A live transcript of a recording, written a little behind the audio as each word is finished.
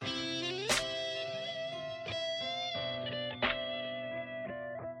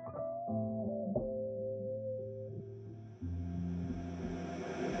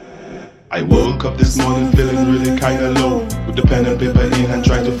I woke up this morning feeling really kinda low, with the pen and paper in hand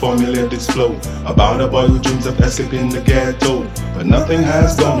trying to formulate this flow about a boy who dreams of escaping the ghetto. But nothing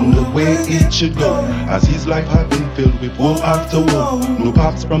has gone the way it should go, as his life had been filled with woe after woe. No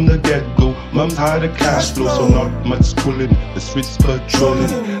pops from the get-go, mums had a cash flow, so not much schooling, the streets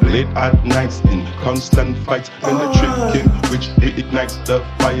patrolling. Late at nights in constant fights, then the trick came, which ignites the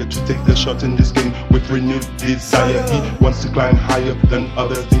fire to take the shot in this game with renewed desire. He wants to climb higher than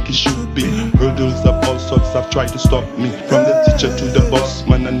others think he should be. Hurdles of all sorts have tried to stop me, from the teacher to the boss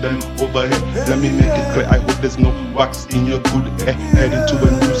man and then overhead. Let me make it clear, I hope there's no wax in your good hair. Heading to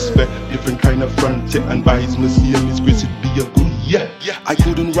a new spec, different kind of frontier, and by his mercy and his grace it'd be a good year. I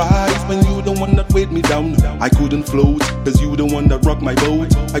couldn't rise when you the one that weighed me down. I couldn't float, cause you the one that rocked my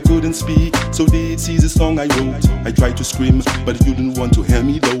boat. I couldn't speak, so this is a song I wrote. I tried to scream, but you didn't want to hear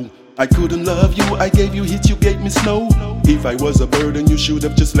me though. I couldn't love you, I gave you hits, you gave me snow. If I was a burden, you should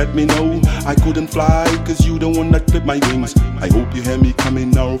have just let me know. I couldn't fly, cause you the one that clipped my wings. I hope you hear me coming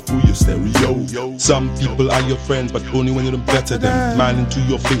now through your stereo. Some people are your friends, but only when you don't better them. Smiling to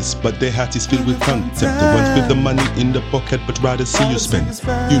your face, but their heart is filled with contempt. The ones with the money in the pocket, but rather see you spend.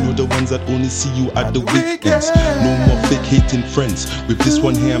 You know the ones that only see you at the weekends. No more fake hating friends. With this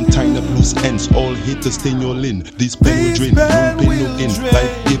one here, I'm tying up loose ends. All haters stay in your lane. This pain will drain, no pain, no gain.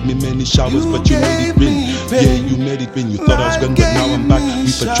 Life gave me many showers, but you made it rain. Yeah, you made it rain. You thought I was gone, but now I'm back.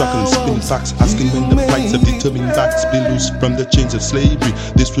 With a truck and spinning facts, asking when the plights of determined backs be loose from the chains of slavery.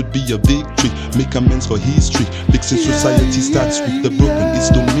 This would be a victory, make amends for history. Fixing society starts with the broken,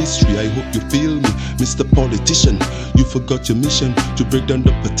 it's no mystery. I hope you feel me, Mr. Politician. You forgot your mission to break down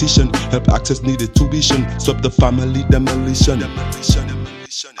the petition, help access needed tuition, stop the family demolition.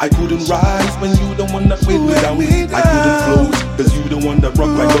 I couldn't rise when you the one that weighed me down. I couldn't float, cause you the one that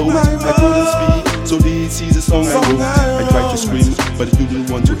rocked my boat. I couldn't speak, so this is a song I wrote. I tried to scream, but you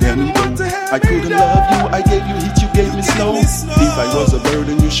didn't want to hear me though. I couldn't love you, I gave you hits, you gave me snow. If I was a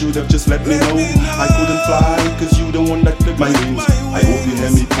burden, you should have just let me know. I couldn't fly, cause you the one that clipped my wings. I hope you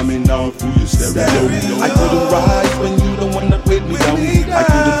hear me coming now through your stereo. I couldn't rise when you the one that weighed me down. I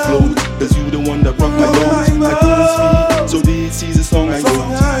couldn't float, cause you the one that rocked my boat. I couldn't speak, so this is a song I wrote.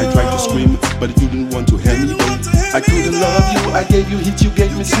 I tried to scream, but you didn't want to hear me though. I couldn't love you, I gave you hits, you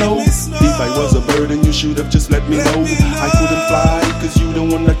gave me snow. If I was a burden, you should have just let me know. I couldn't fly, cause you the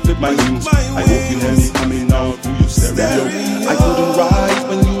one that clipped my wings. I hope you hear me coming now through your stereo. I couldn't rise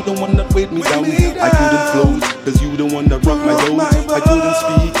when you the one that weighed me down. I couldn't float, cause you the one that rocked my boat. I couldn't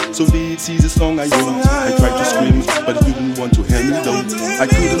speak, so this is a song I wrote. I tried to scream, but you didn't want to hear me though. I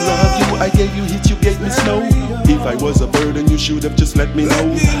couldn't love you, I gave you hits, you gave me snow. If I was a burden, you should have just let me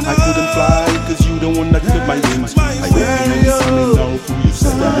know. I couldn't fly, cause you the one that clipped my wings. I hope you hear me coming now through your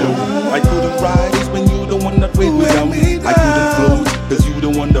stereo. I couldn't rise when you the one that weighed me down. I couldn't float, cause you the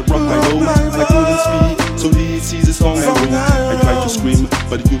one that rocked my boat. I couldn't speak, so this is a song I wrote. I tried to scream,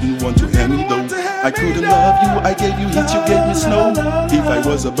 but you didn't want to hear me though. I couldn't love you, I gave you hits, you gave me snow. If I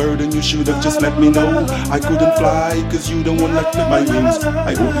was a burden, you should have just let me know. I couldn't fly, cause you the one that clipped my wings.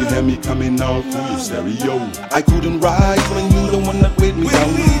 I hope you hear me coming now through your stereo. I couldn't rise when you the one that weighed me down.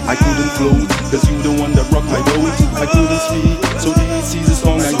 I couldn't float, cause you the one that rocked my boat. I couldn't speak, so this is a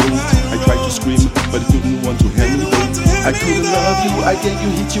song I wrote. I tried to scream, but you didn't want to hear me though. I couldn't love you, I gave you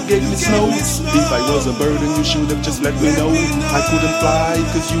hits, you gave me snow. If I was a burden, you should have just let me know. I couldn't fly,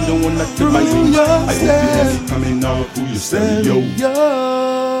 cause you the one that clipped my wings. I hope you hear me coming now through your stereo.